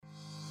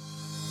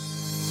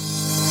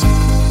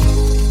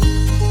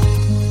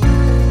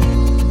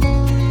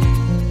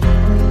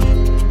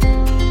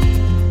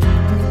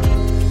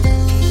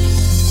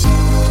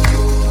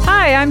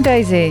I'm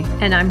Daisy.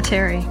 And I'm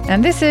Terry.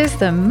 And this is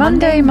the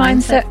Monday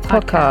Mindset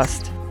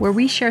Podcast, where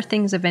we share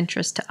things of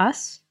interest to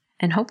us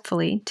and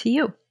hopefully to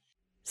you.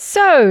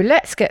 So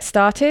let's get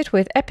started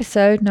with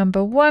episode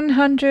number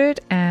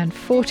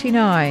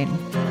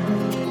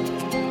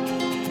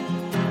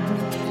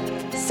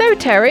 149. So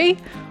Terry,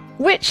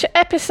 which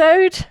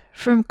episode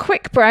from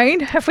Quick Brain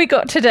have we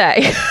got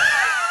today?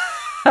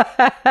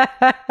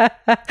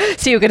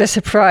 So you're going to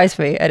surprise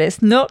me, and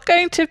it's not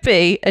going to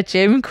be a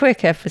Jim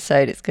Quick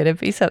episode. It's going to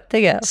be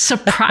something else.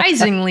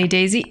 Surprisingly,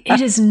 Daisy,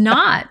 it is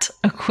not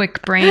a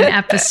Quick Brain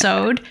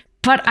episode,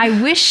 but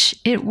I wish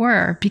it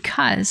were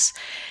because,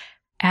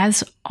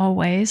 as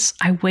always,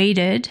 I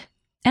waited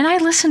and I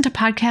listened to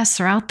podcasts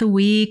throughout the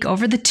week,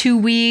 over the 2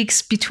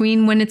 weeks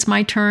between when it's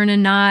my turn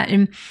and not,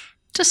 and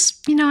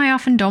just, I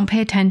often don't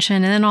pay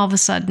attention. And then all of a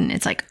sudden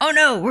it's like, oh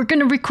no, we're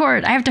going to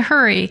record. I have to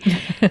hurry.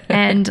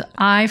 And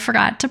I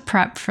forgot to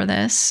prep for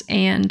this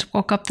and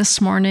woke up this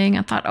morning.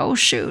 I thought, oh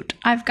shoot,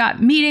 I've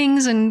got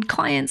meetings and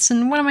clients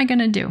and what am I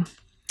going to do?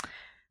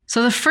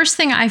 So the first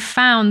thing I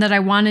found that I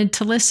wanted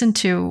to listen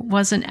to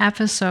was an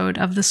episode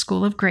of The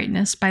School of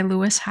Greatness by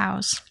Lewis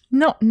Howes.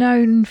 Not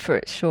known for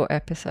its short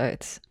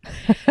episodes.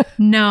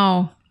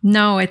 No,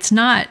 it's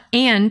not.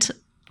 And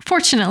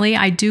fortunately,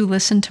 I do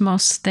listen to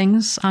most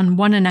things on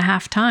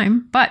 1.5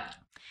 time, but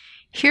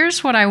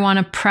here's what I want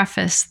to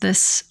preface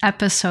this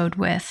episode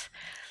with.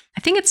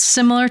 I think it's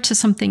similar to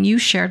something you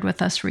shared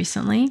with us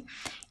recently,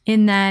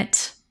 in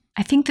that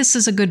I think this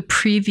is a good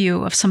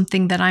preview of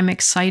something that I'm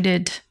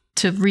excited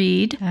to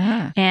read.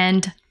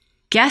 And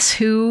guess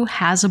who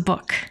has a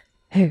book?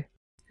 Who?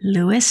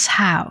 Lewis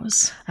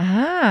Howes.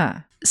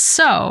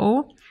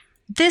 So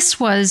this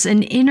was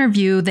an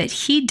interview that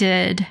he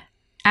did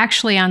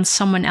actually on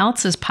someone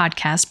else's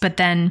podcast, but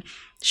then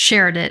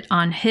shared it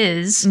on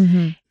his.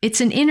 It's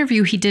an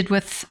interview he did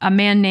with a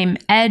man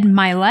named Ed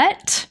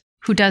Mylett,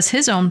 who does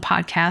his own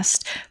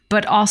podcast,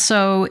 but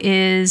also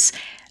is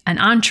an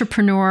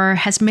entrepreneur,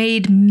 has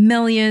made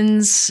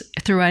millions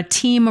through a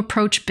team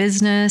approach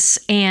business,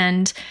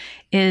 and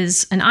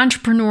is an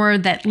entrepreneur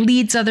that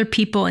leads other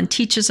people and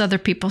teaches other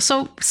people.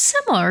 So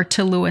similar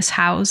to Lewis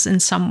Howes in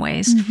some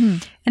ways.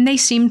 And they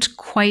seemed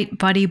quite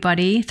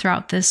buddy-buddy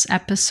throughout this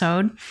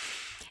episode.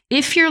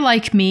 If you're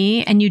like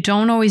me and you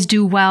don't always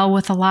do well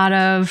with a lot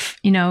of,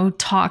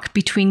 talk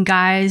between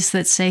guys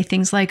that say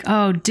things like,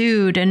 oh,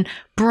 dude and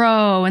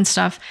bro and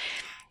stuff,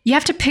 you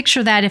have to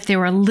picture that if they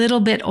were a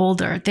little bit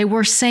older. They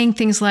were saying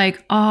things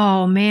like,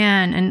 oh,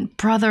 man, and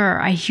brother,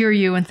 I hear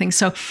you, and things.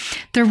 So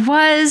there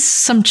was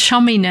some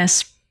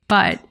chumminess,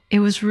 but it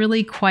was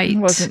really quite... It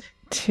wasn't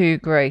too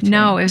great.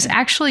 No, it was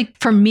actually,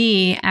 for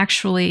me, kind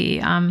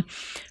of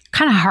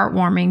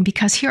heartwarming,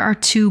 because here are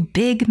two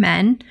big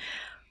men,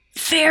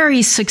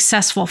 very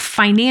successful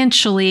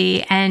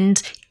financially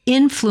and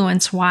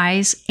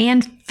influence-wise,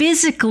 and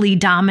physically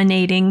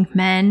dominating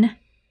men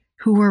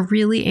who were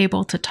really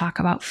able to talk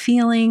about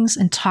feelings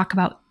and talk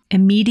about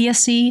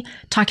immediacy,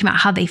 talking about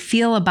how they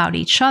feel about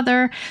each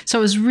other. So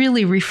it was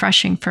really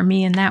refreshing for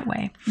me in that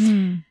way.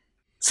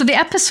 So the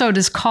episode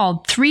is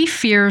called 3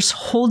 Fears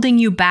Holding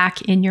You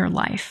Back in Your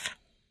Life.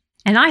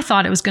 And I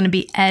thought it was going to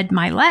be Ed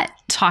Mylett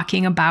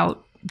talking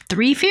about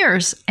 3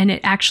 fears. And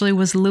it actually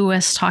was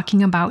Lewis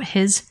talking about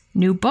his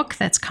new book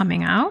that's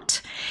coming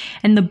out.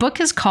 And the book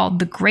is called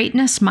The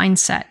Greatness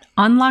Mindset: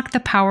 Unlock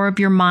the Power of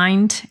Your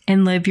Mind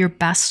and Live Your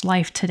Best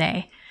Life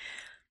Today.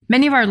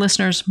 Many of our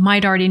listeners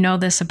might already know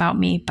this about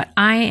me, but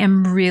I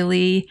am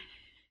really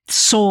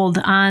sold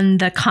on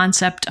the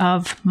concept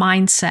of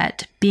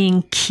mindset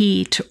being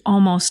key to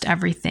almost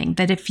everything.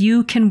 That if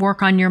you can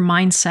work on your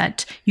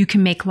mindset, you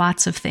can make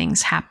lots of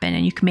things happen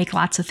and you can make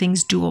lots of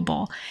things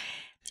doable.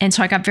 And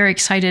so I got very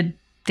excited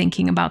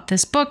thinking about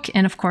this book.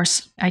 And of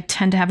course, I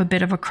tend to have a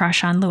bit of a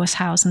crush on Lewis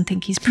Howes and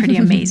think he's pretty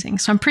amazing.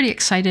 So I'm pretty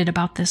excited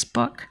about this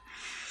book.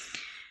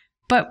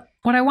 But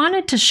what I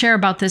wanted to share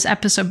about this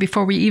episode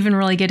before we even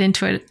really get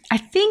into it, I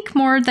think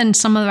more than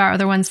some of our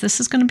other ones,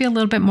 this is going to be a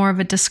little bit more of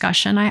a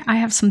discussion. I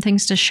have some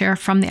things to share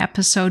from the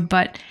episode,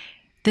 but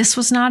this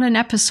was not an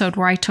episode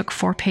where I took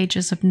 4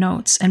 pages of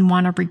notes and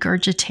want to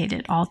regurgitate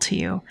it all to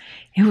you.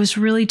 It was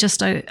really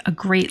just a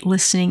great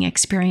listening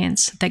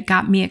experience that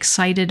got me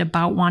excited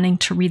about wanting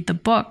to read the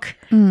book.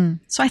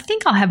 So I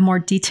think I'll have more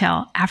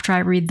detail after I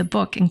read the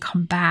book and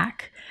come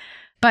back.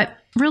 But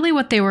really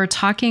what they were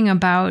talking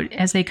about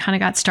as they kind of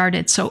got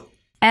started. So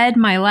Ed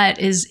Mylett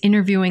is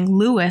interviewing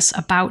Lewis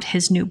about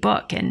his new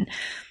book and,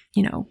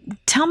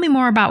 tell me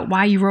more about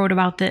why you wrote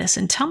about this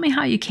and tell me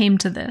how you came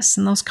to this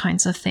and those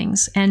kinds of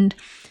things. And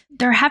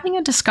they're having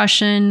a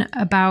discussion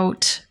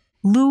about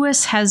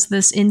Lewis has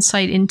this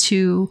insight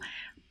into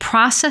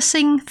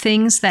processing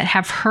things that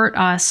have hurt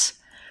us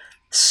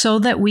so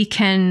that we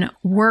can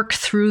work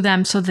through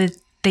them so that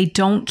they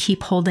don't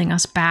keep holding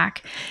us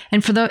back.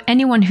 And for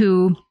anyone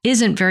who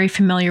isn't very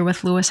familiar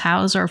with Lewis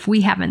Howes, or if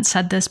we haven't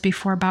said this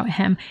before about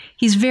him,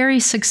 he's very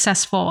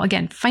successful,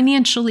 again,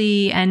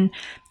 financially and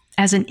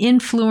as an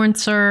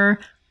influencer,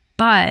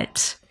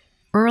 but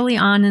early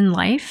on in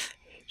life,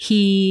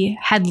 He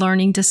had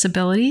learning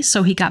disabilities,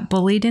 so he got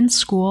bullied in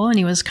school and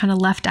he was kind of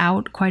left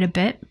out quite a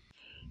bit.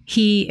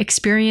 He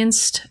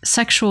experienced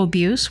sexual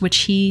abuse, which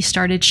he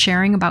started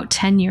sharing about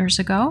 10 years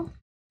ago.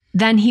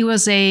 Then he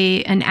was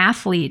an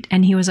athlete,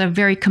 and he was a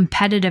very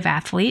competitive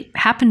athlete,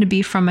 happened to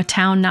be from a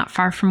town not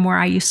far from where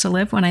I used to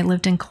live when I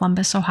lived in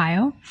Columbus,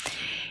 Ohio.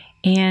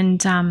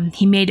 And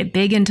he made it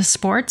big into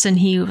sports, and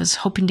he was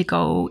hoping to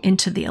go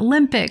into the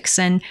Olympics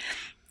and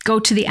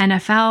go to the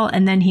NFL.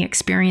 And then he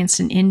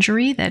experienced an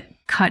injury that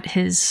cut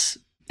his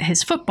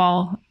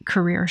football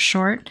career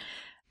short.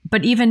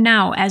 But even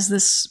now, as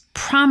this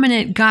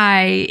prominent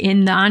guy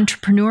in the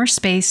entrepreneur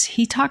space,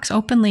 he talks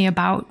openly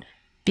about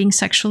being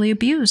sexually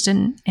abused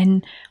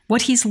and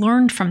what he's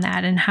learned from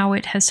that and how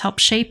it has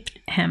helped shape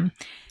him.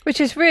 Which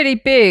is really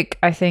big,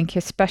 I think,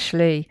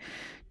 especially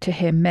to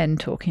hear men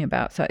talking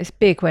about. So it's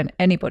big when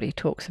anybody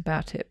talks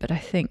about it, but I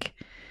think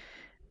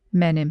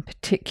men in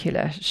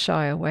particular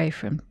shy away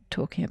from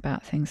talking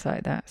about things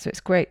like that. So it's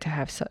great to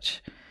have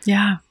such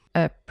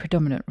a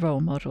predominant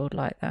role model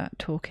like that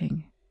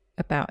talking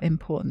about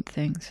important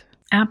things.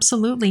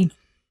 Absolutely.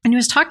 And he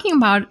was talking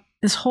about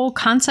this whole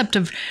concept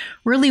of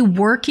really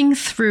working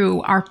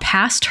through our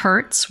past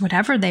hurts,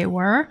 whatever they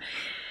were,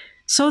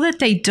 so that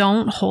they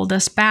don't hold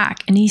us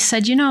back. And he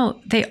said,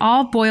 they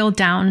all boil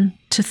down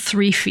to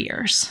 3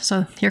 fears.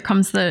 So here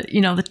comes the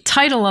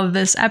title of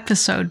this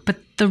episode, but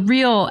the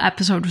real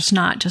episode was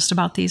not just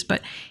about these.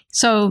 But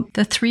so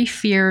the 3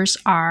 fears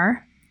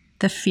are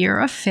the fear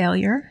of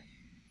failure,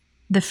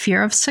 the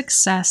fear of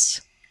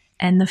success,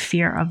 and the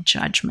fear of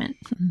judgment.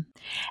 Mm-hmm.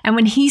 And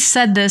when he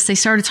said this, they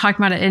started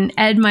talking about it, and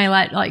Ed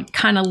Mylett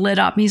kind of lit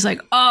up. And he's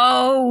like,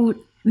 oh,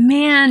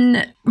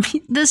 man,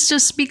 this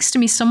just speaks to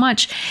me so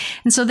much.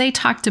 And so they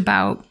talked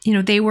about,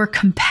 they were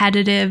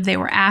competitive, they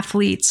were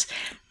athletes.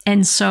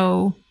 And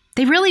so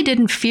they really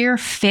didn't fear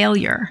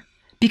failure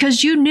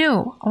because you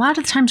knew a lot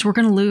of times we're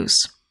going to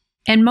lose.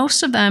 And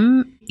most of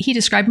them, he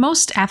described,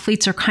 most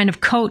athletes are kind of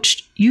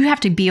coached. You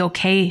have to be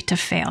okay to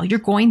fail. You're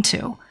going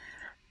to.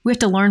 We have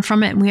to learn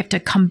from it and we have to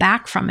come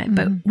back from it,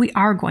 but we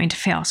are going to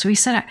fail. So he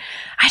said,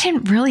 I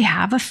didn't really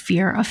have a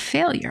fear of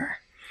failure.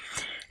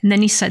 And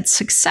then he said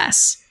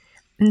success.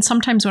 And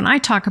sometimes when I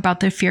talk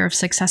about the fear of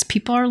success,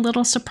 people are a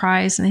little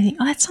surprised and they think,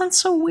 oh, that sounds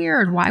so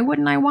weird. Why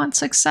wouldn't I want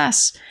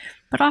success?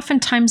 But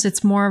oftentimes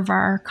it's more of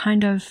our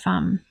kind of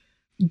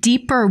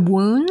deeper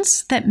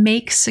wounds that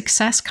make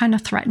success kind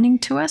of threatening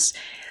to us.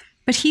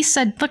 But he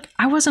said, look,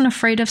 I wasn't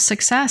afraid of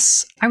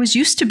success. I was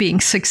used to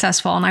being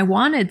successful and I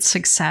wanted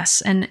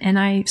success and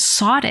I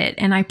sought it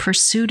and I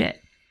pursued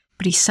it.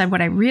 But he said,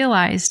 what I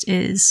realized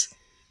is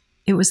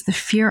it was the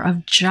fear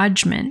of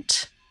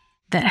judgment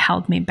that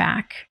held me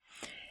back.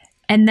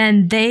 And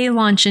then they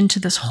launch into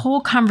this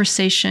whole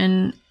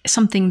conversation,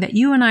 something that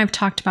you and I have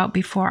talked about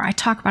before. I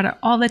talk about it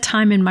all the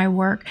time in my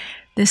work,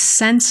 this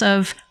sense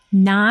of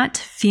not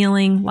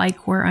feeling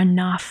like we're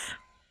enough.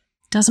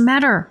 Doesn't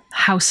matter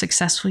how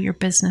successful your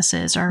business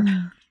is or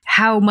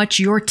how much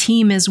your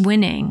team is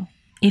winning.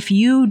 If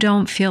you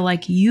don't feel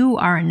like you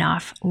are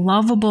enough,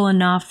 lovable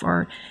enough,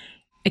 or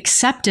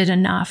accepted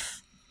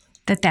enough,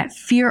 that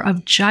fear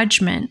of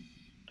judgment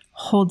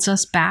holds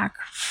us back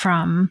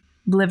from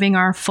living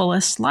our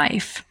fullest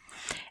life.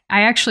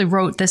 I actually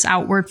wrote this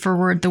out word for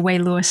word the way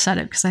Lewis said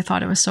it because I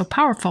thought it was so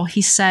powerful.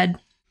 He said,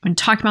 when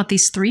talking about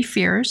these 3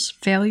 fears,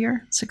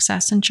 failure,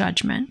 success, and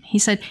judgment, he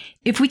said,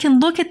 if we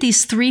can look at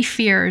these 3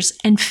 fears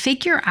and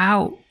figure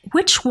out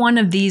which one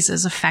of these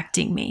is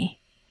affecting me,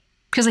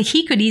 because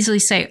he could easily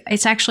say,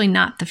 it's actually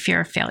not the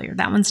fear of failure.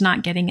 That one's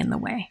not getting in the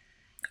way.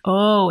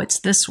 Oh, it's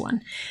this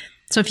one.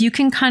 So if you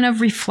can kind of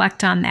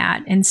reflect on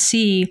that and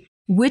see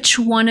which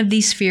one of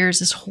these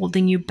fears is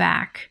holding you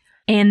back,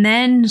 and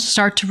then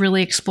start to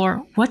really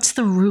explore what's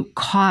the root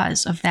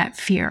cause of that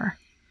fear.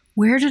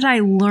 Where did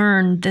I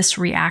learn this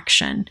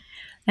reaction?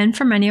 And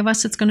for many of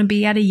us, it's going to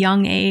be at a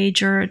young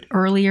age or an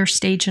earlier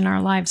stage in our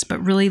lives,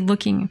 but really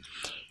looking.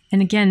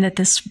 And again, that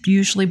this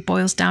usually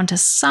boils down to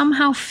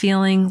somehow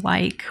feeling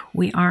like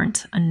we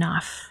aren't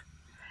enough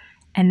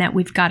and that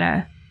we've got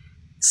to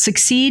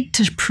succeed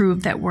to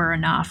prove that we're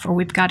enough, or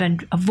we've got to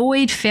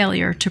avoid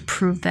failure to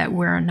prove that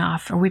we're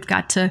enough, or we've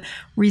got to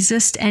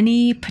resist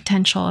any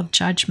potential of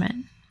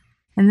judgment.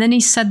 And then he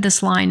said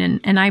this line,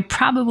 and I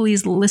probably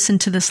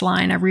listened to this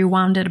line. I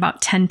rewound it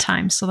about 10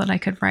 times so that I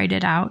could write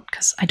it out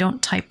because I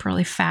don't type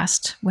really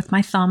fast with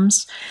my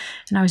thumbs,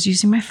 and I was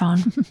using my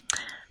phone.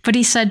 But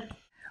he said,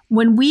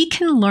 when we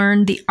can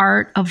learn the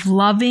art of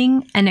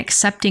loving and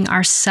accepting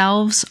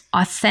ourselves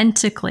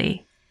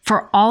authentically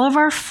for all of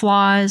our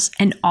flaws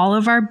and all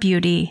of our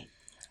beauty,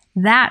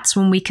 that's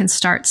when we can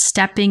start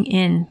stepping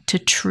into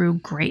true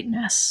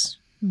greatness.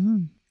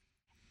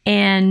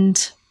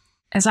 And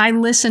as I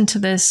listen to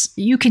this,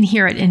 you can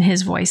hear it in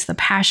his voice, the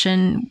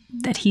passion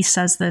that he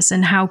says this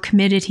and how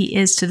committed he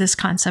is to this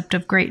concept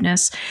of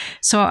greatness.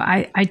 So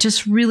I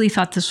just really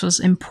thought this was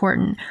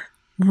important.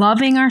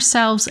 Loving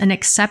ourselves and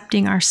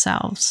accepting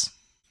ourselves,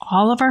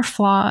 all of our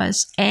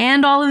flaws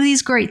and all of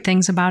these great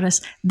things about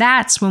us,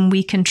 that's when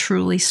we can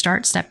truly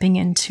start stepping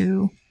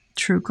into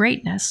true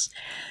greatness.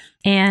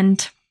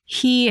 And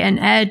he and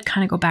Ed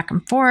kind of go back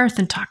and forth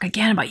and talk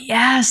again about,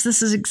 yes,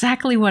 this is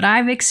exactly what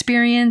I've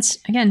experienced.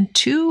 Again,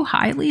 two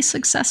highly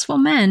successful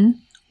men.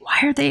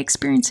 Why are they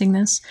experiencing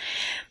this?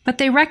 But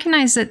they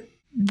recognize that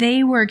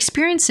they were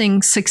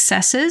experiencing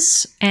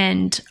successes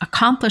and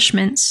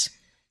accomplishments,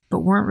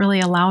 but weren't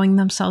really allowing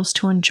themselves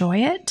to enjoy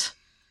it.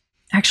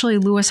 Actually,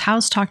 Lewis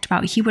Howes talked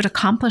about he would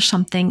accomplish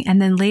something, and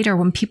then later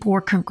when people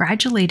were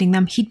congratulating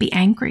them, he'd be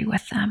angry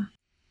with them.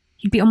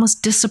 He'd be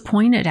almost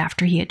disappointed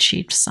after he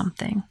achieved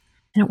something.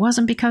 And it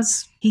wasn't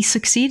because he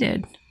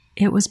succeeded.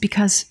 It was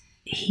because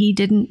he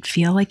didn't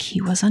feel like he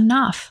was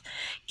enough.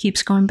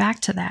 Keeps going back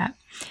to that.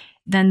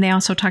 Then they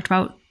also talked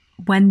about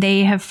when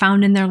they have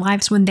found in their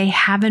lives when they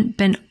haven't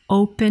been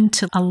open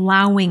to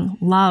allowing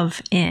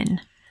love in,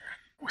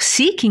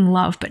 seeking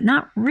love, but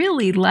not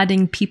really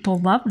letting people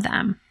love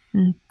them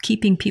and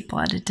keeping people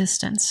at a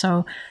distance.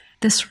 So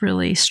this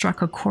really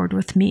struck a chord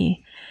with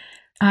me.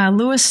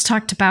 Lewis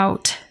talked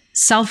about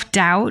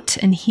self-doubt,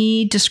 and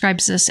he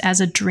describes this as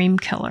a dream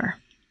killer.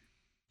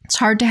 It's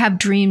hard to have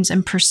dreams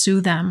and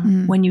pursue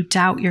them when you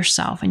doubt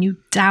yourself and you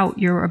doubt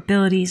your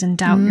abilities and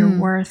doubt your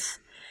worth.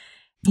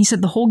 He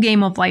said the whole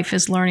game of life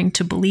is learning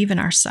to believe in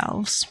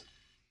ourselves.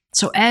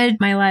 So Ed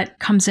Mylett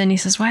comes in. He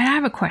says, well, I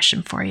have a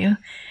question for you.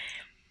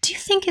 Do you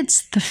think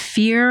it's the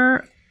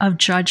fear of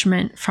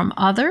judgment from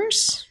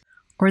others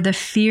or the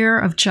fear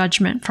of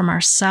judgment from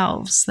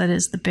ourselves that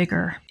is the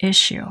bigger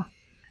issue?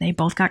 They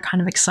both got kind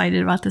of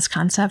excited about this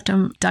concept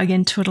and dug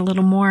into it a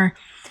little more.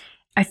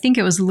 I think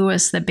it was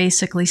Lewis that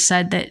basically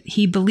said that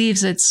he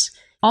believes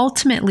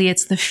ultimately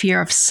it's the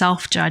fear of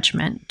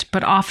self-judgment,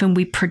 but often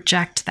we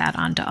project that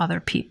onto other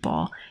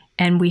people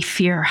and we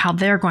fear how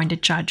they're going to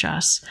judge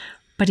us.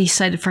 But he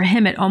said for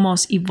him, it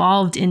almost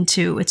evolved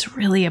into it's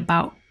really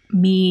about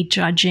me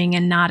judging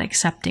and not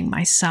accepting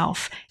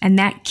myself. And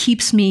that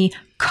keeps me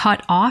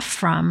cut off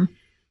from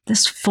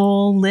this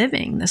full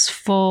living, this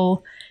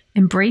full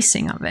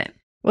embracing of it.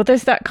 Well,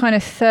 there's that kind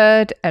of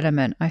third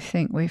element. I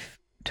think we've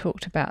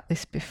talked about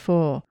this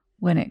before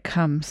when it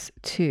comes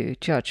to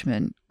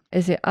judgment.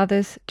 Is it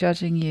others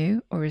judging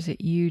you, or is it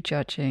you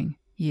judging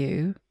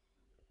you?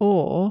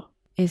 Or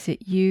is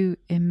it you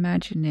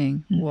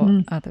imagining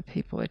what other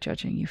people are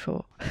judging you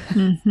for?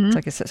 So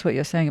I guess that's what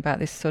you're saying about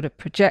this sort of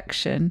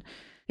projection.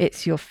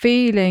 It's your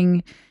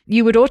feeling.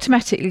 You would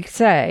automatically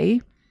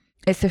say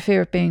it's the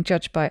fear of being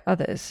judged by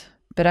others.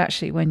 But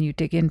actually, when you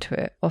dig into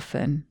it,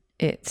 often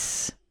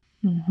it's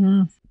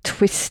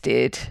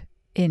twisted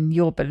in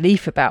your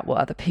belief about what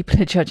other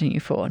people are judging you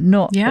for,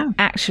 not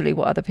actually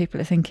what other people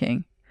are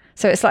thinking.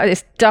 So it's like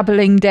this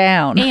doubling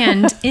down.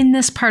 And in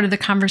this part of the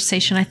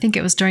conversation, I think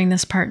it was during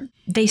this part,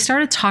 they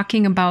started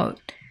talking about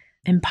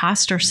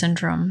imposter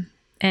syndrome.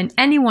 And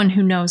anyone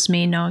who knows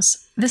me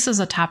knows this is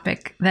a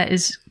topic that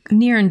is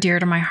near and dear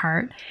to my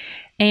heart.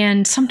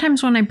 And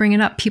sometimes when I bring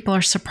it up, people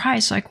are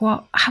surprised, like,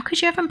 well, how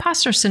could you have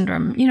imposter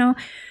syndrome? You know,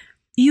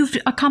 you've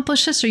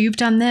accomplished this or you've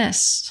done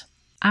this.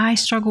 I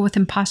struggle with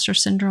imposter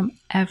syndrome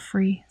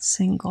every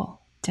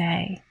single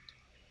day.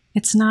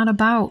 It's not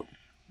about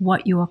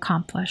what you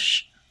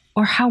accomplish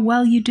or how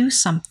well you do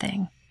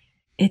something.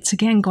 It's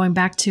again going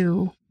back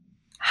to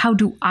how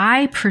do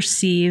I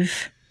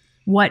perceive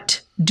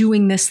what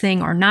doing this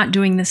thing or not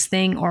doing this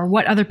thing or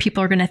what other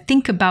people are going to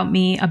think about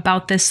me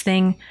about this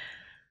thing.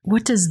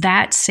 What does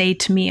that say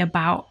to me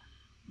about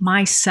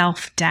my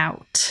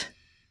self-doubt,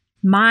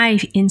 my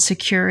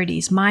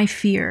insecurities, my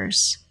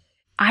fears?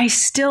 I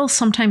still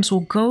sometimes will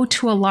go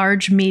to a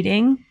large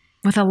meeting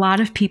with a lot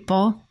of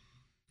people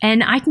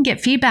and I can get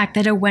feedback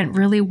that it went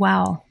really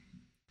well.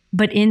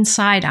 But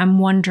inside I'm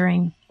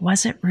wondering,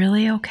 was it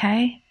really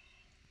okay?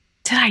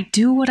 Did I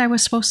do what I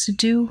was supposed to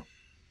do?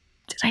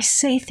 Did I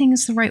say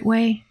things the right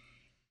way?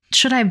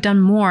 Should I have done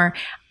more?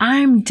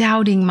 I'm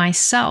doubting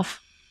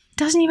myself. It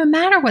doesn't even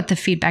matter what the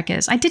feedback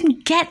is. I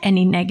didn't get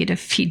any negative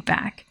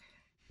feedback.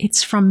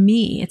 It's from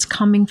me. It's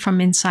coming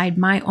from inside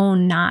my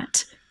own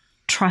not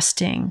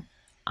trusting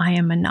I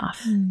am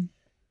enough.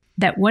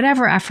 That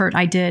whatever effort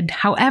I did,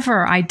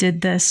 however I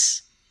did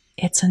this,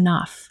 it's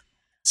enough.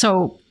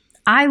 So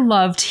I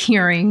loved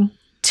hearing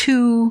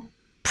two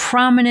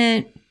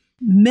prominent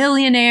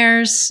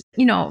millionaires,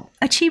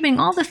 achieving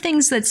all the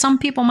things that some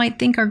people might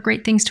think are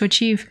great things to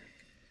achieve,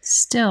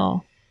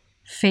 still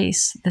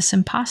face this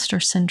imposter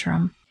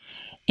syndrome.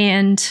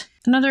 And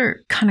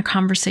another kind of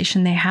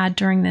conversation they had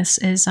during this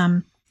is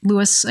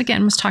Lewis,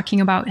 again, was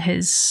talking about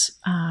his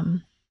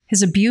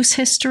abuse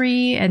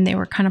history, and they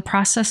were kind of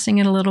processing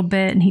it a little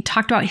bit. And he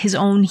talked about his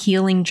own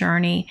healing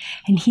journey.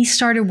 And he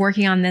started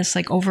working on this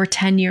like over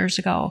 10 years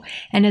ago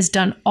and has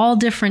done all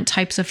different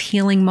types of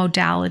healing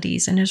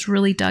modalities and has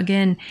really dug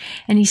in.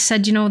 And he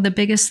said, the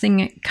biggest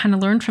thing I kind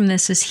of learned from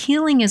this is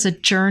healing is a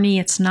journey.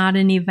 It's not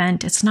an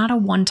event. It's not a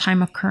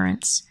one-time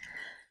occurrence.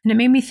 And it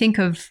made me think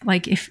of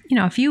like, if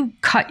you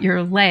cut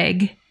your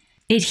leg,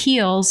 it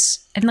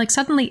heals and like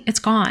suddenly it's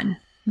gone.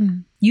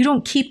 You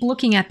don't keep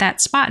looking at that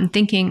spot and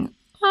thinking,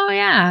 oh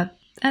yeah,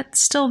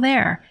 that's still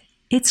there.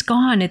 It's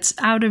gone. It's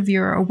out of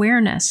your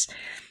awareness.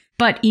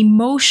 But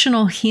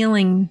emotional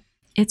healing,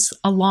 it's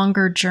a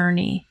longer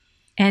journey.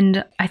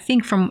 And I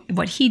think from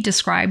what he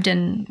described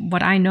and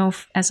what I know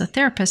as a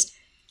therapist,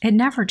 it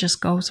never just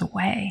goes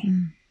away.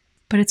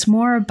 But it's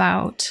more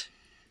about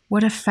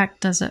what effect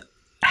does it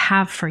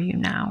have for you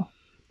now?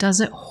 Does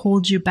it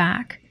hold you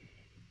back?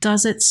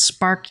 Does it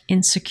spark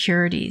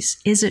insecurities?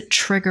 Is it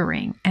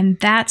triggering? And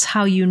that's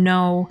how you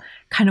know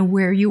kind of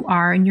where you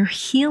are in your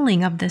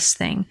healing of this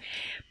thing.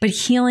 But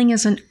healing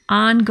is an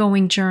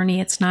ongoing journey.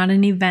 It's not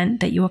an event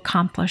that you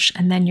accomplish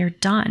and then you're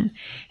done.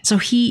 So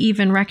he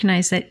even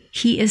recognized that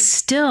he is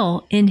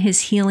still in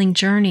his healing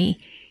journey,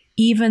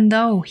 even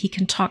though he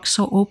can talk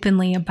so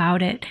openly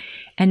about it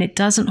and it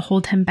doesn't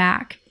hold him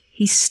back.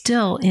 He's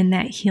still in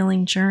that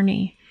healing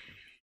journey.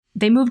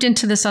 They moved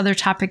into this other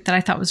topic that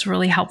I thought was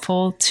really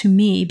helpful to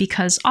me,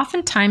 because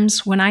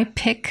oftentimes when I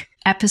pick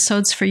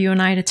episodes for you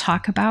and I to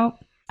talk about,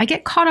 I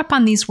get caught up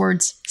on these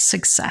words: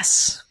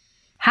 success,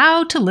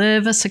 how to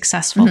live a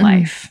successful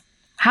life,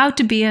 how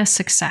to be a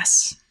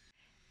success.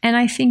 And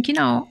I think,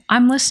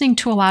 I'm listening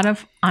to a lot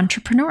of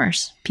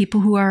entrepreneurs,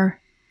 people who are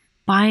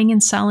buying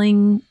and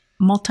selling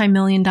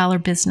multi-million-dollar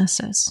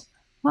businesses.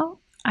 Well,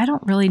 I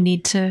don't really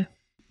need to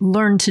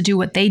learn to do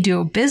what they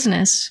do,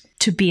 business,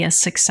 to be a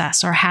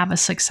success or have a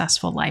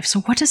successful life.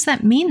 So what does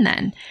that mean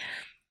then?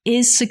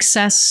 Is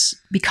success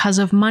because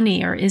of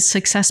money, or is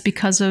success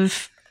because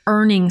of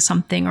earning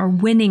something or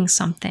winning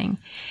something?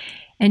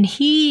 And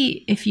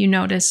he, if you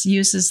notice,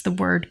 uses the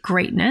word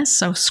greatness.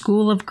 So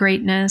School of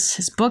Greatness,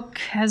 his book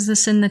has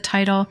this in the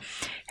title.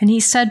 And he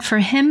said for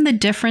him, the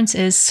difference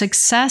is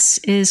success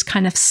is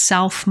kind of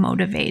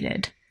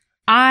self-motivated.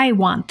 I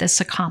want this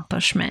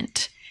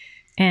accomplishment.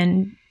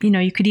 And,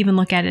 you could even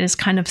look at it as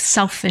kind of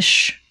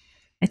selfish.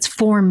 It's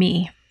for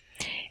me.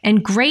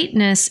 And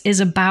greatness is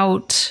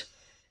about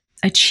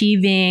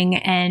achieving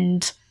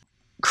and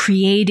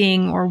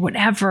creating or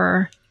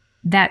whatever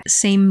that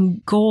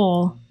same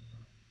goal,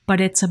 but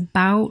it's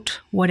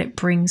about what it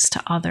brings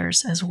to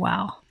others as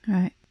well.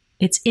 Right.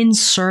 It's in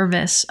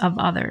service of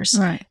others.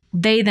 Right.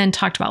 They then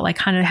talked about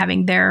kind of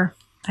having their,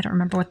 I don't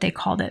remember what they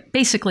called it,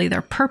 basically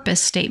their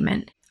purpose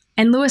statement.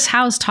 And Lewis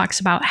Howes talks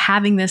about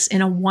having this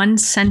in a one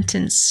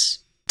sentence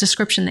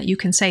description that you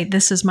can say,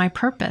 this is my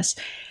purpose.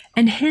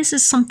 And his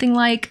is something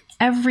like,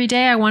 every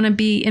day I want to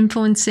be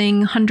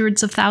influencing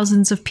hundreds of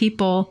thousands of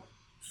people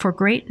for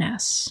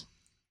greatness.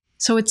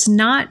 So it's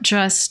not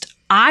just,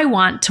 I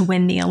want to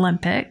win the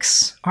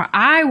Olympics, or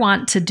I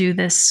want to do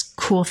this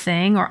cool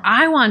thing, or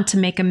I want to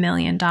make $1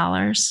 million.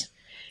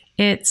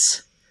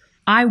 It's,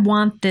 I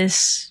want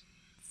this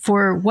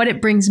for what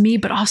it brings me,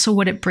 but also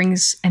what it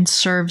brings and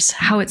serves,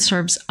 how it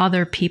serves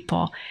other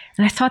people.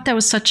 And I thought that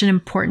was such an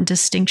important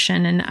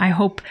distinction. And I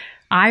hope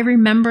I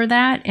remember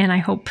that. And I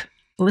hope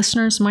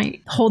listeners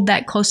might hold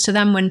that close to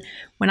them when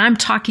I'm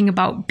talking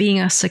about being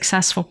a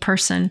successful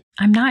person.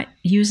 I'm not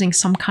using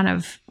some kind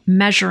of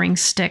measuring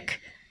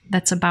stick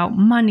that's about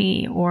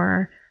money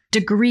or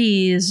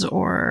degrees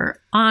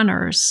or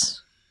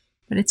honors,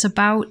 but it's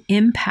about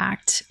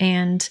impact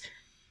and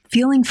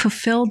feeling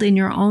fulfilled in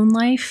your own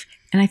life.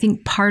 And I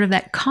think part of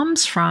that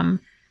comes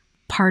from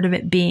part of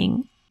it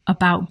being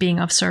about being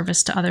of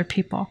service to other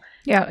people.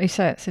 Yeah, you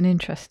say it's an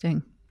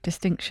interesting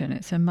distinction.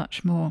 It's a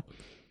much more,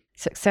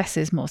 success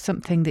is more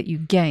something that you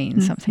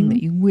gain, something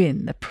that you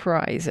win, the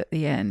prize at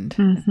the end.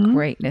 And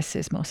greatness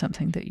is more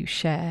something that you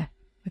share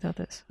with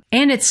others.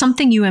 And it's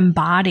something you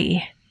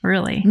embody,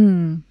 really.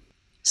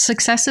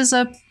 Success is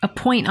a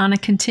point on a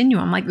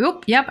continuum. Like,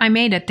 oop, yep, I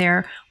made it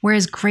there.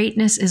 Whereas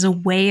greatness is a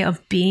way of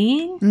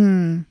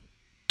being,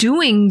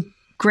 doing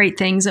great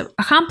things,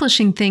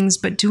 accomplishing things,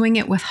 but doing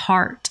it with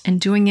heart and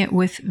doing it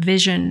with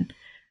vision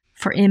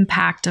for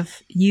impact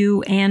of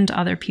you and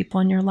other people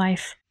in your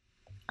life.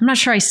 I'm not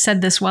sure I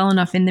said this well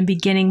enough in the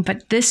beginning,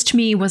 but this to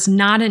me was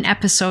not an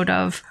episode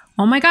of,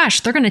 oh my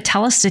gosh, they're going to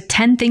tell us the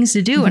 10 things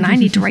to do and I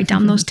need to write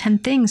down those 10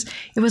 things.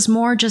 It was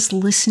more just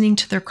listening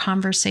to their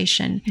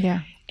conversation.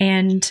 Yeah.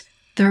 And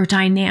their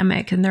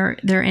dynamic and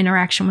their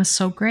interaction was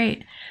so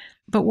great.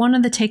 But one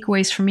of the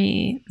takeaways for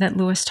me that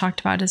Lewis talked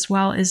about as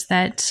well is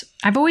that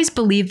I've always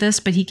believed this,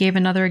 but he gave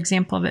another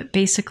example of it,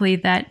 basically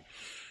that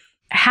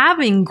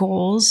having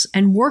goals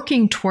and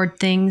working toward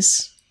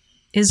things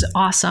is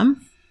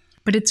awesome,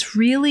 but it's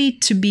really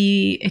to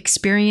be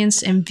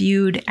experienced and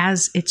viewed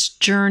as its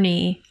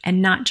journey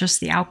and not just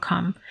the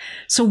outcome.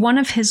 So one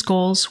of his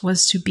goals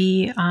was to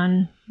be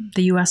on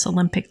the U.S.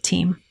 Olympic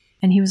team,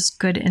 and he was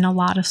good in a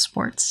lot of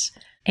sports.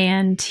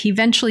 And he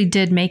eventually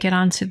did make it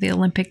onto the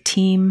Olympic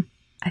team.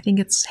 I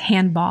think it's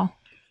handball.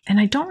 And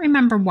I don't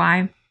remember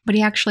why, but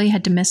he actually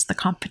had to miss the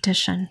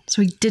competition.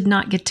 So he did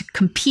not get to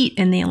compete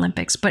in the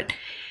Olympics. But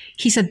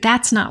he said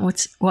that's not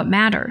what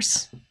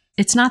matters.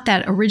 It's not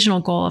that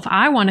original goal of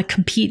I want to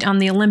compete on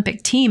the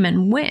Olympic team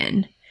and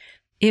win.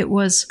 It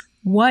was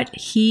what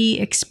he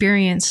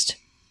experienced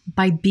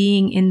by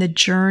being in the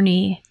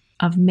journey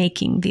of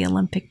making the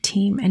Olympic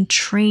team and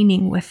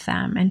training with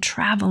them and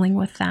traveling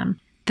with them.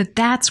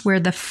 That's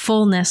where the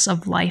fullness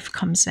of life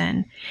comes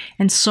in.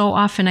 And so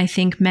often I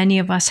think many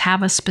of us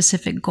have a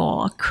specific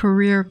goal, a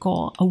career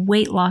goal, a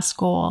weight loss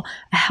goal,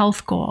 a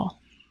health goal.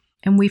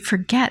 And we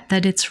forget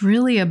that it's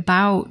really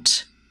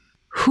about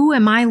who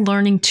am I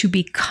learning to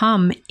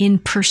become in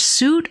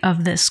pursuit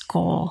of this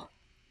goal?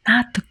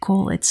 Not the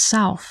goal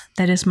itself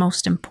that is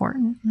most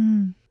important.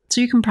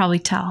 So you can probably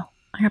tell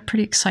I got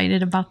pretty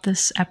excited about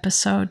this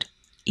episode,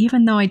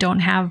 even though I don't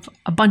have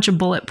a bunch of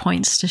bullet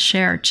points to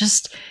share.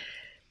 Just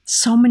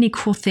so many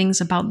cool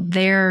things about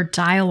their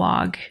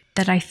dialogue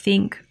that I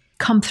think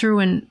come through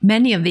in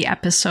many of the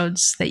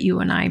episodes that you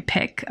and I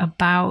pick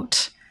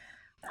about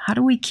how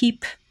do we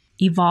keep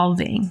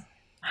evolving?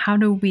 How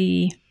do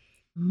we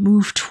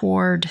move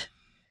toward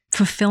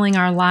fulfilling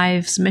our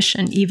lives'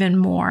 mission even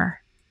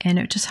more? And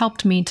it just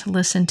helped me to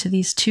listen to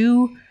these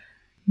two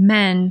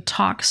men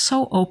talk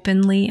so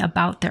openly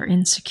about their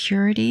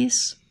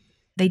insecurities.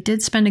 They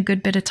did spend a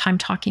good bit of time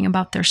talking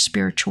about their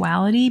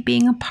spirituality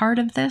being a part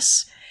of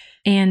this.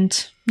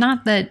 And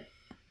not that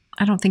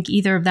I don't think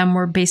either of them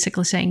were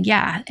basically saying,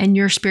 yeah, and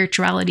your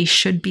spirituality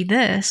should be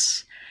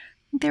this.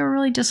 They were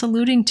really just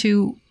alluding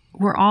to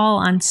we're all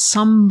on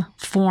some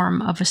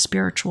form of a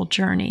spiritual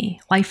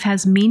journey. Life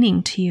has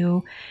meaning to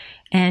you.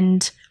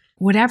 And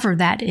whatever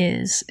that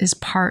is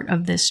part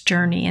of this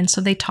journey. And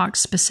so they talked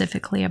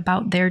specifically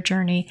about their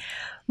journey.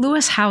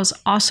 Lewis Howes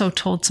also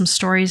told some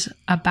stories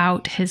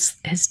about his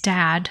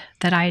dad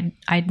that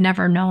I'd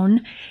never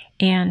known,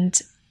 and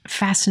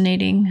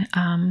fascinating.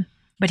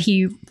 But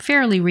he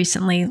fairly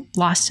recently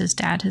lost his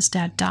dad. His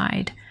dad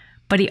died.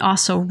 But he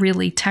also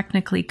really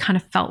technically kind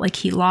of felt like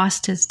he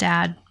lost his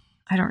dad,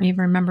 I don't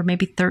even remember,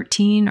 maybe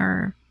 13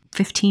 or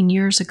 15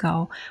 years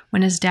ago,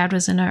 when his dad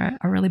was in a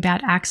really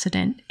bad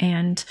accident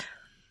and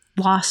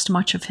lost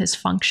much of his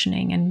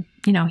functioning. And,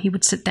 he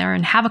would sit there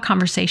and have a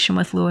conversation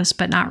with Lewis,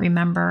 but not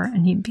remember.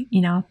 And he'd be,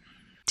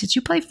 did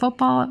you play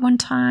football at one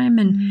time?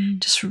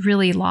 And just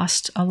really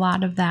lost a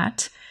lot of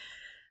that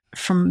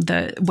from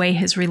the way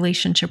his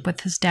relationship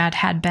with his dad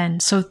had been.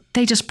 So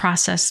they just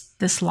processed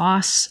this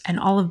loss and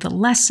all of the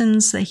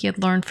lessons that he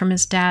had learned from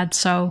his dad.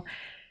 So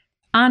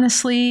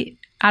honestly,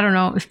 I don't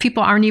know if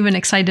people aren't even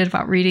excited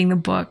about reading the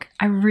book.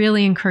 I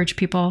really encourage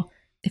people,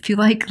 if you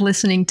like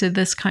listening to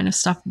this kind of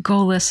stuff,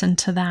 go listen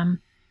to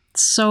them.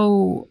 It's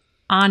so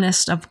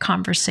honest of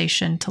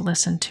conversation to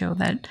listen to.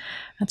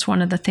 That's one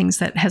of the things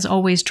that has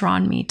always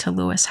drawn me to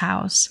Lewis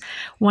Howes.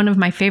 One of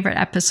my favorite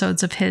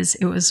episodes of his,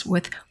 it was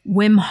with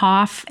Wim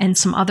Hof and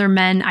some other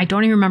men. I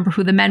don't even remember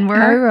who the men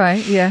were. Oh,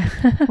 right, yeah.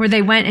 Where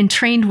they went and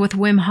trained with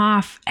Wim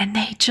Hof, and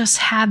they just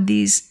had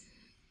these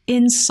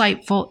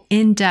insightful,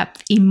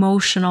 in-depth,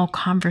 emotional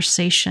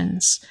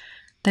conversations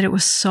that it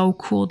was so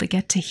cool to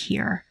get to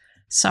hear.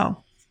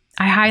 So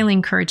I highly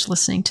encourage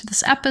listening to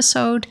this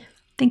episode,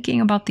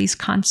 thinking about these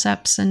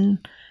concepts, and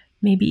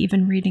maybe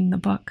even reading the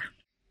book.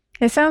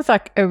 It sounds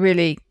like a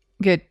really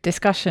good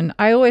discussion.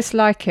 I always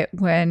like it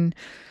when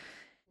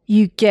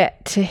you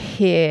get to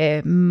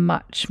hear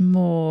much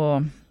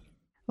more,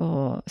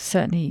 or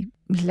certainly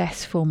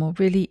less formal,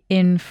 really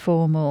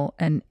informal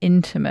and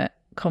intimate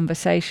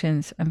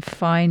conversations, and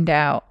find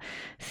out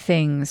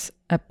things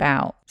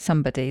about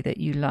somebody that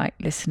you like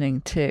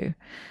listening to,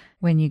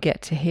 when you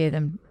get to hear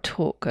them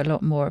talk a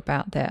lot more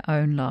about their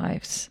own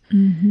lives.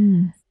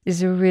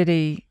 Is a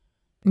really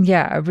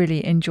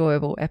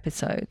enjoyable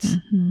episodes.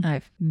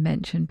 I've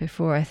mentioned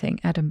before, I think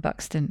Adam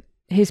Buxton,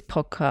 his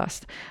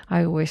podcast,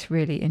 I always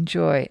really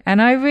enjoy.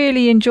 And I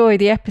really enjoy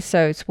the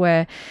episodes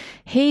where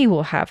he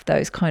will have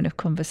those kind of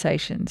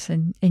conversations,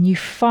 and you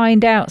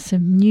find out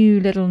some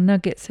new little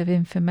nuggets of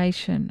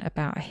information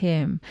about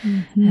him,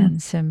 and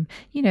some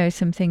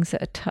things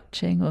that are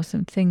touching, or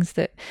some things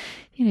that,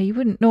 you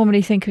wouldn't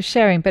normally think of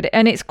sharing.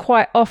 And it's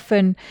quite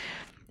often,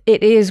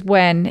 it is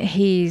when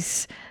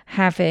he's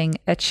having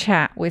a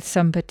chat with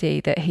somebody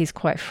that he's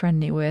quite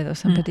friendly with, or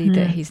somebody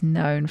that he's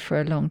known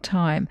for a long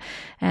time.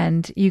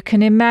 And you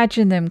can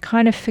imagine them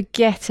kind of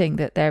forgetting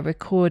that they're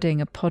recording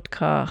a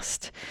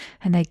podcast,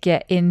 and they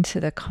get into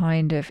the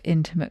kind of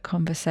intimate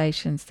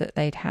conversations that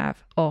they'd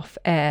have off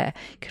air.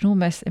 You can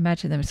almost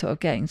imagine them sort of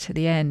getting to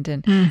the end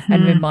and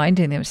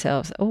reminding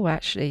themselves, oh,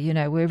 actually,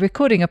 we're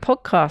recording a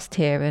podcast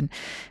here, and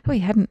we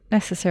hadn't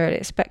necessarily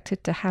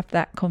expected to have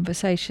that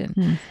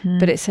conversation.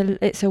 But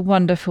it's a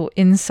wonderful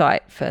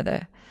insight for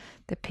the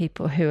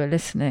people who are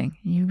listening.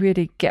 You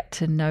really get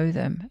to know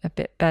them a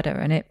bit better,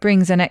 and it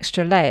brings an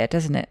extra layer,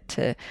 doesn't it,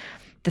 to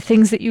the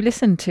things that you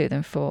listen to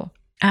them for.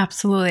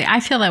 Absolutely. I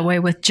feel that way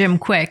with Jim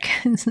Kwik,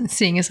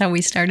 seeing as how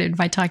we started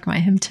by talking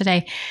about him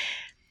today.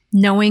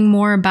 Knowing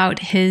more about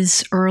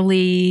his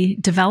early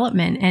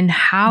development and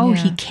how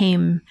he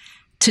came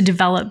to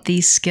develop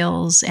these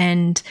skills,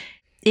 and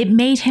it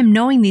made him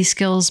knowing these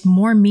skills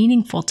more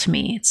meaningful to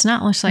me. It's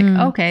not just like,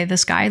 okay,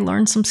 this guy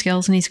learned some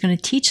skills and he's going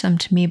to teach them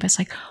to me, but it's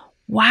like,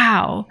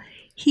 wow,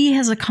 he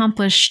has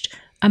accomplished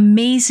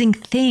amazing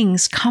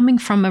things coming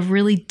from a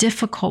really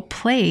difficult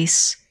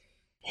place.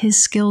 His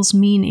skills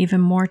mean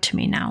even more to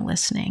me now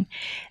listening.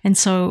 And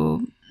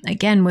so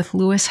again, with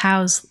Lewis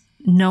Howes,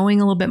 knowing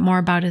a little bit more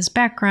about his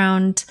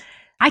background,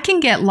 I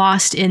can get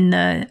lost in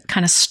the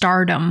kind of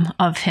stardom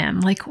of him.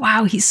 Like,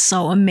 wow, he's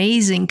so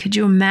amazing. Could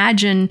you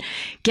imagine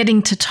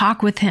getting to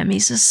talk with him?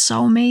 He's just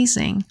so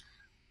amazing.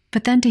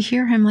 But then to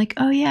hear him like,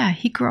 oh yeah,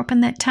 he grew up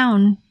in that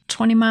town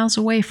 20 miles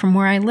away from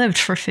where I lived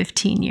for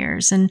 15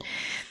 years. And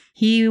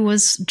he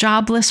was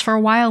jobless for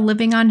a while,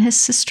 living on his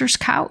sister's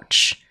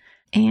couch.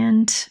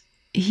 And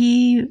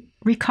he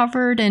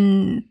recovered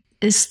and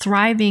is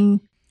thriving,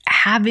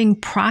 having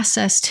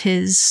processed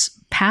his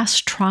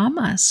past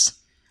traumas.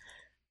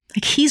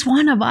 Like, he's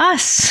one of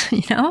us,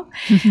 you know?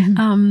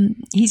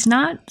 He's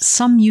not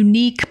some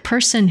unique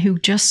person who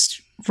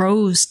just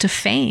rose to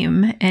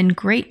fame and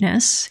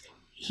greatness.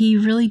 He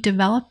really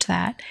developed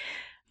that.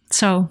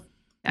 So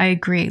I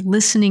agree.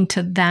 Listening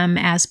to them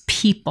as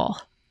people,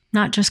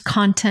 not just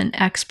content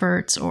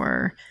experts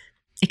or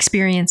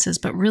experiences,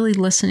 but really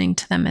listening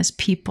to them as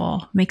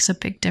people makes a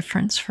big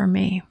difference for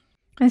me.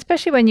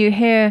 Especially when you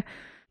hear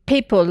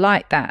people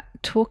like that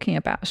talking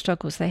about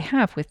struggles they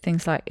have with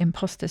things like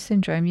imposter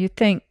syndrome, you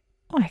think,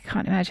 oh, I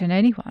can't imagine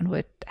anyone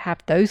would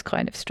have those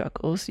kind of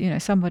struggles. You know,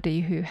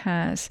 somebody who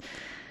has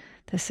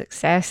the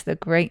success, the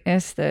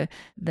greatness, the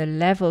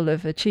level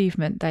of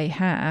achievement they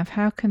have,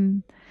 how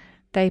can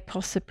they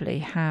possibly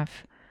have,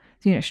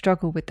 you know,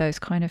 struggle with those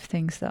kind of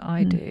things that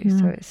I do?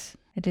 So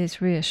it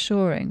is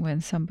reassuring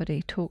when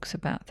somebody talks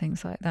about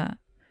things like that,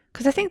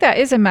 because I think that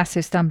is a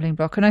massive stumbling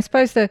block. And I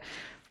suppose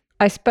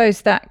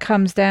that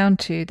comes down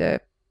to the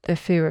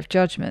fear of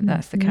judgment.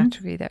 That's the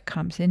category that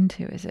comes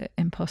into, is it,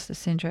 imposter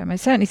syndrome.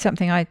 It's certainly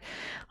something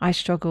I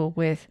struggle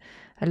with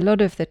a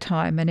lot of the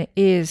time. And it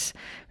is,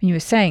 when you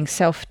were saying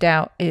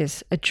self-doubt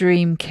is a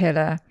dream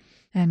killer,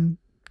 and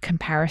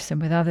comparison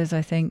with others,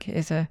 I think,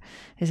 is a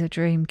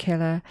dream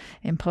killer.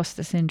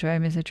 Imposter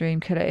syndrome is a dream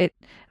killer.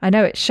 I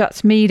know it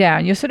shuts me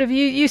down. You're sort of,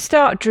 you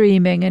start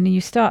dreaming and you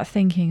start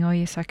thinking, oh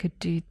yes, I could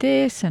do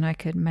this and I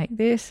could make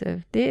this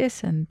of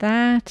this and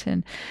that,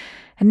 and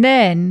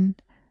then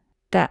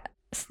that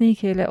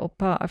sneaky little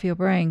part of your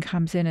brain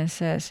comes in and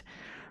says,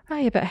 oh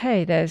yeah, but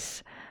hey,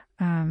 there's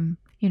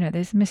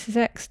there's Mrs.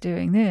 X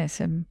doing this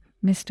and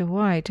Mr.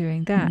 Y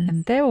doing that,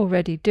 and they're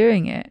already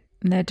doing it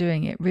and they're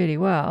doing it really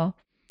well.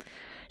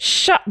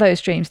 Shut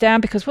those dreams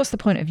down, because what's the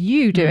point of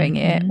you doing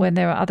it when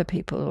there are other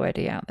people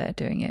already out there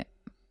doing it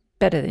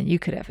better than you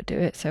could ever do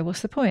it? So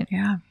what's the point?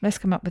 Yeah. Let's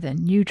come up with a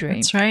new dream.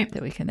 That's right.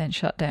 That we can then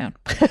shut down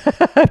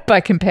by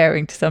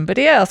comparing to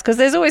somebody else, because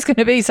there's always going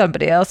to be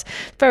somebody else.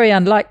 It's very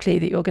unlikely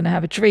that you're going to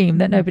have a dream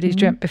that nobody's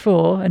dreamt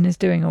before and is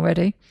doing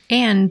already.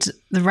 And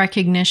the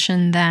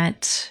recognition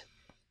that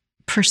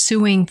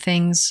pursuing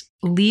things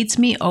leads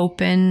me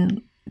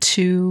open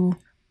to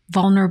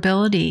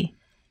vulnerability,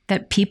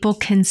 that people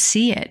can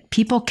see it.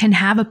 People can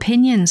have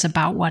opinions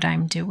about what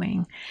I'm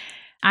doing.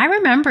 I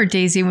remember,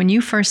 Daisy, when you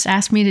first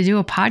asked me to do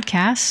a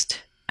podcast,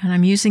 and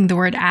I'm using the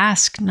word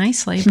ask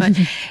nicely, but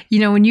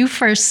when you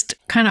first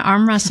kind of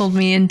arm wrestled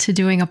me into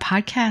doing a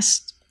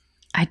podcast,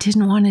 I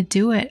didn't want to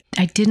do it.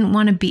 I didn't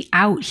want to be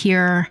out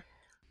here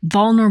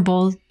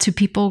vulnerable to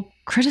people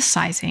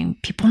criticizing,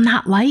 people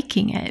not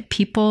liking it,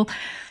 people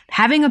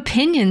having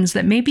opinions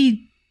that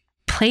maybe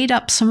played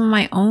up some of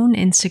my own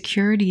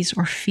insecurities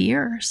or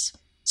fears.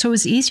 So it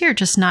was easier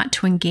just not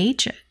to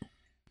engage it.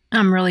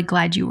 I'm really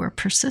glad you were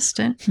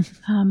persistent.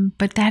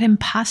 But that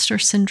imposter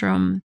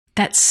syndrome,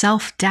 that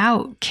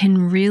self-doubt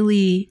can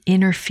really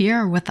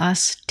interfere with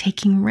us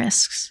taking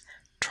risks,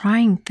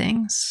 trying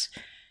things,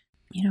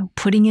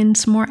 putting in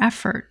some more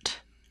effort,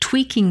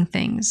 tweaking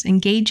things,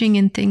 engaging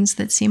in things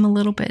that seem a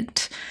little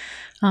bit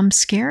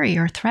scary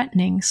or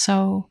threatening.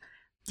 So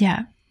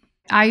yeah,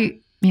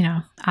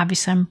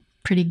 obviously I'm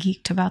pretty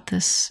geeked about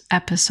this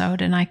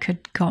episode and I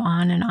could go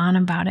on and on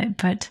about it,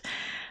 but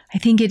I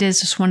think it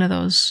is just one of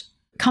those,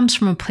 comes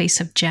from a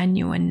place of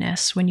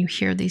genuineness when you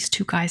hear these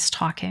two guys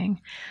talking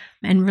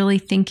and really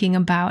thinking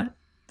about,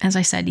 as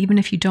I said, even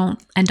if you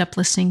don't end up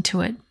listening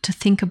to it, to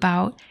think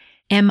about,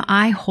 am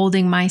I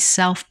holding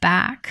myself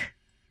back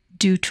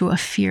due to a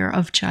fear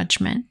of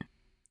judgment?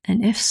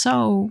 And if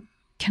so,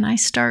 can I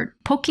start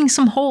poking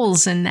some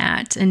holes in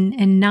that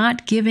and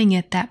not giving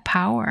it that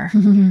power?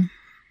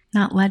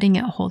 Not letting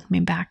it hold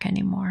me back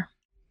anymore.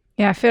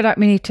 Yeah, I feel like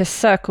we need to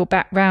circle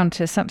back round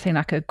to something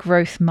like a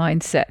growth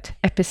mindset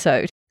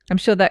episode. I'm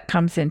sure that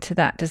comes into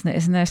that, doesn't it?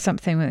 Isn't there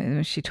something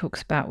when she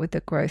talks about with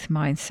the growth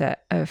mindset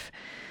of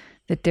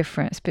the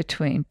difference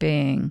between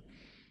being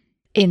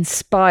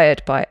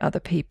inspired by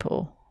other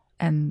people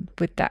and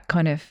with that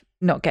kind of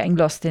not getting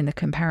lost in the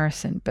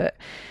comparison, but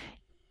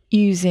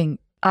using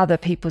other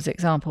people's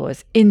example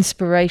as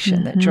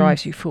inspiration that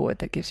drives you forward,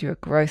 that gives you a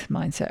growth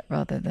mindset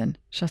rather than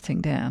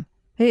shutting down.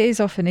 It is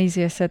often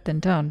easier said than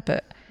done,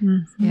 but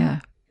yeah.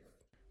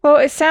 Well,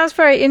 it sounds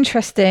very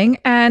interesting.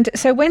 And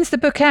so when's the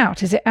book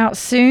out? Is it out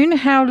soon?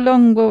 How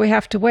long will we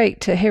have to wait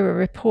to hear a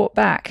report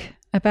back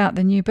about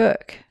the new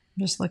book?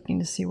 I'm just looking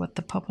to see what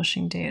the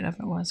publishing date of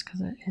it was,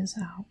 because it is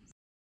out.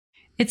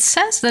 It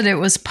says that it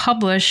was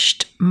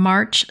published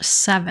March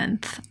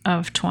 7th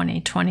of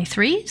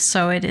 2023,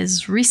 so it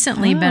has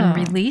recently been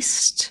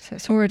released. So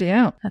it's already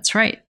out. That's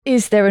right.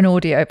 Is there an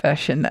audio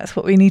version? That's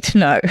what we need to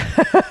know.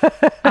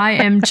 I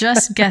am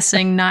just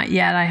guessing, not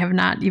yet. I have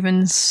not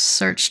even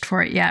searched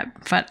for it yet,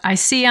 but I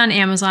see on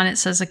Amazon it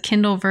says a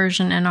Kindle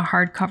version and a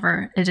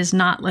hardcover. It is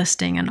not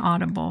listing an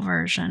Audible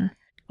version.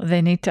 Well,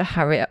 they need to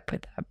hurry up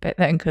with that bit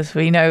then, because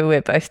we know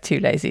we're both too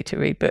lazy to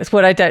read books.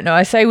 Well, I don't know.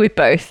 I say we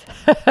both.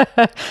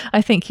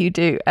 I think you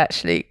do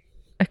actually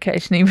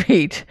occasionally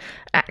read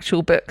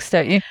actual books,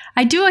 don't you?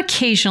 I do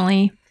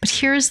occasionally, but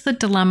here's the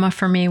dilemma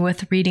for me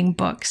with reading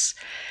books.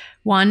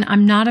 One,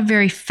 I'm not a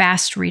very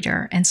fast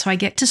reader, and so I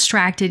get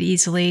distracted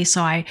easily.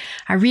 So I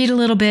read a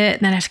little bit,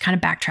 and then I have to kind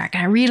of backtrack.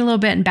 And I read a little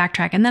bit and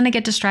backtrack, and then I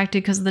get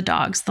distracted because of the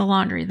dogs, the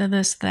laundry, the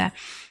this, that,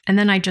 and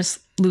then I just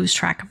lose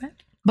track of it.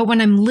 But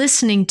when I'm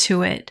listening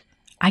to it,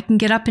 I can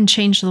get up and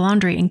change the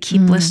laundry and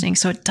keep listening,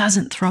 so it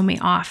doesn't throw me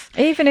off.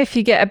 Even if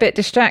you get a bit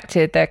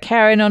distracted, they're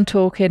carrying on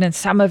talking, and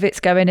some of it's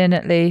going in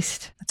at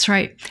least. That's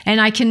right. And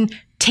I can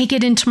take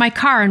it into my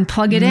car and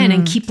plug it in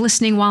and keep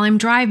listening while I'm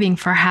driving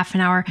for half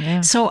an hour.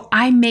 Yeah. So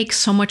I make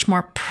so much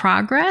more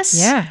progress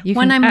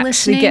when I'm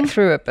listening. You get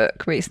through a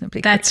book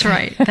reasonably quickly. That's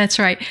right. That's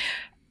right.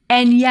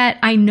 And yet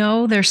I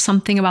know there's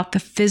something about the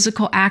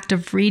physical act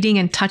of reading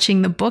and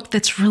touching the book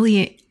that's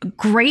really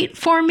great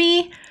for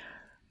me.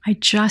 I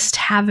just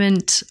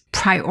haven't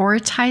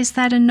prioritized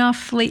that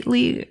enough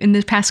lately in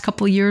the past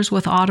couple of years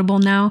with Audible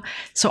now.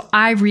 So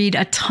I read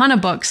a ton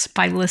of books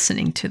by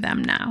listening to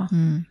them now.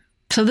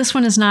 So this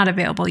one is not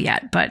available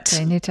yet, but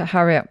they need to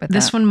hurry up with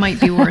this one might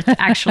be worth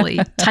actually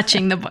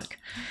touching the book.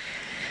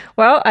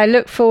 Well, I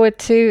look forward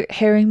to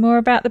hearing more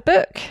about the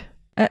book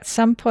at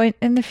some point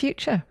in the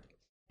future.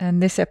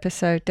 And this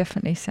episode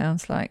definitely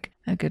sounds like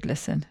a good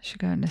listen. Should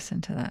go and listen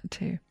to that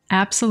too.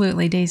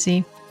 Absolutely,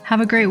 Daisy.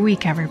 Have a great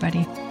week, everybody.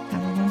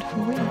 Have a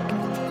wonderful week.